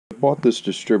bought this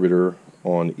distributor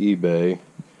on eBay.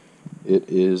 It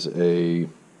is a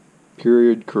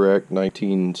period correct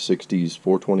 1960s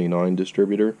 429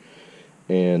 distributor,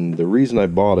 and the reason I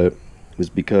bought it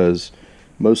is because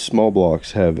most small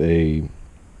blocks have a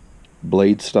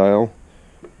blade style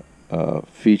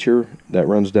feature that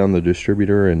runs down the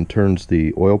distributor and turns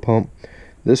the oil pump.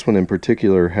 This one in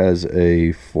particular has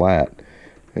a flat,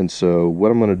 and so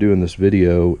what I'm going to do in this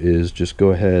video is just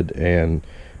go ahead and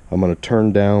I'm going to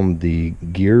turn down the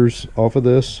gears off of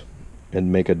this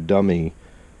and make a dummy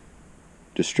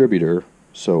distributor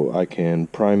so I can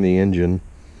prime the engine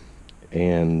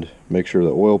and make sure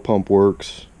the oil pump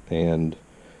works and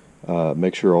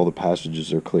make sure all the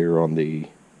passages are clear on the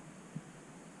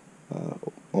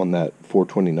on that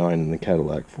 429 in the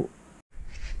Cadillac.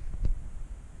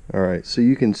 Alright, so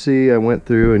you can see I went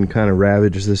through and kind of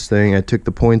ravaged this thing. I took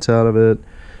the points out of it,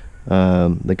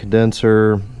 the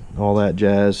condenser, all that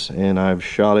jazz, and I've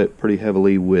shot it pretty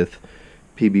heavily with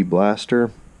PB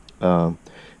Blaster.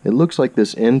 It looks like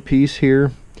this end piece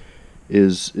here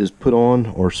is put on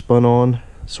or spun on,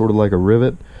 sort of like a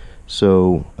rivet.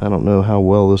 So I don't know how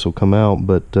well this will come out,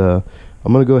 but I'm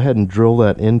going to go ahead and drill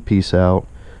that end piece out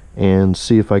and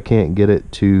see if I can't get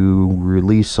it to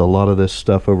release a lot of this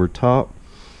stuff over top.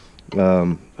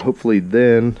 Hopefully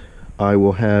then I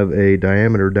will have a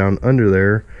diameter down under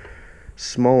there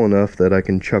small enough that I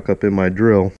can chuck up in my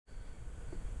drill.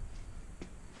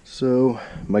 So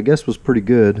my guess was pretty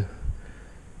good.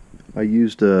 I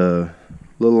used a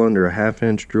little under a 1/2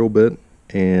 inch drill bit,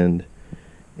 and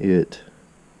it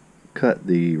cut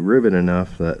the rivet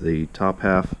enough that the top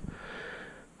half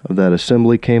of that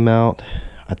assembly came out.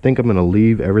 I think I'm going to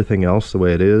leave everything else the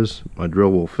way it is. My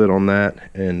drill will fit on that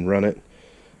and run it.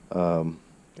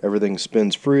 Everything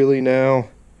spins freely now.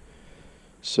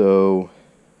 So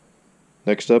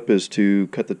next up is to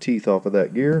cut the teeth off of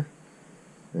that gear,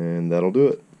 and that'll do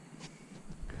it.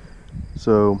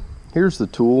 So here's the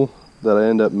tool that I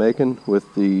end up making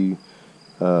with the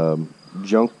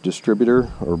junk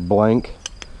distributor or blank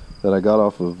that I got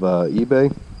off of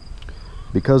eBay.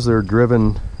 Because they're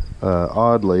driven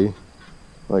oddly,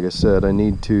 like I said, I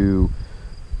need to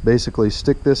basically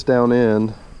stick this down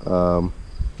in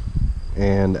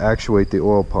and actuate the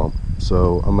oil pump.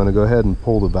 So I'm going to go ahead and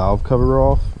pull the valve cover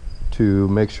off to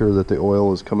make sure that the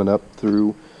oil is coming up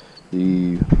through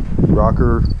the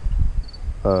rocker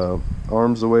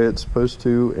arms the way it's supposed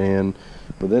to, and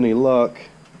with any luck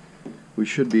we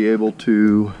should be able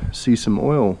to see some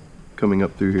oil coming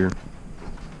up through here.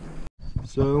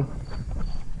 So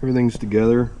everything's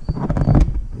together,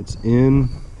 it's in.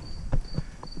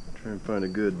 Try and find a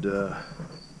good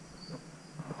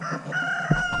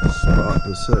spot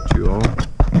to set you all.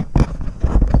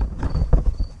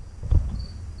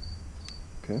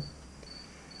 Okay,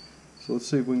 so let's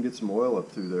see if we can get some oil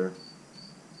up through there.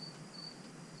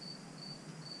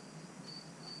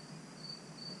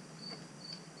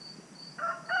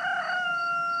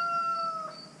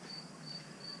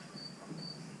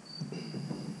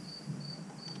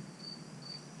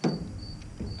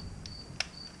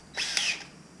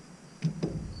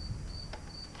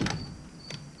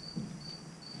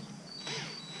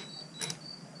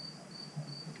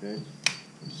 Okay,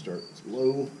 start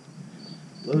low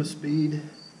speed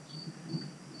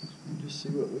and just see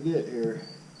what we get here.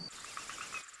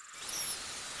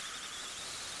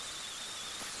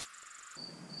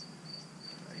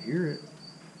 I hear it.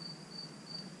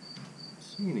 Haven't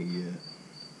seen it yet.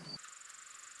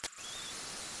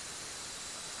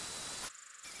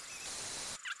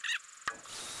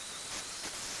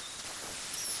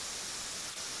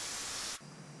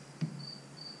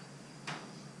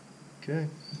 Okay,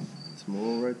 some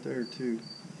oil right there too.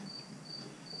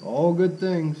 All good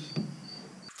things.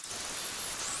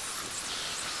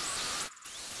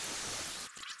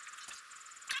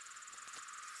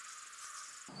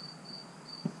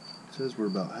 It says we're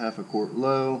about 1/2 quart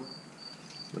low,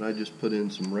 but I just put in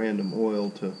some random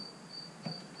oil to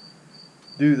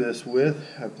do this with.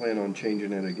 I plan on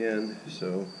changing it again,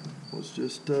 so let's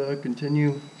just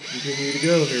continue to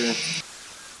go here.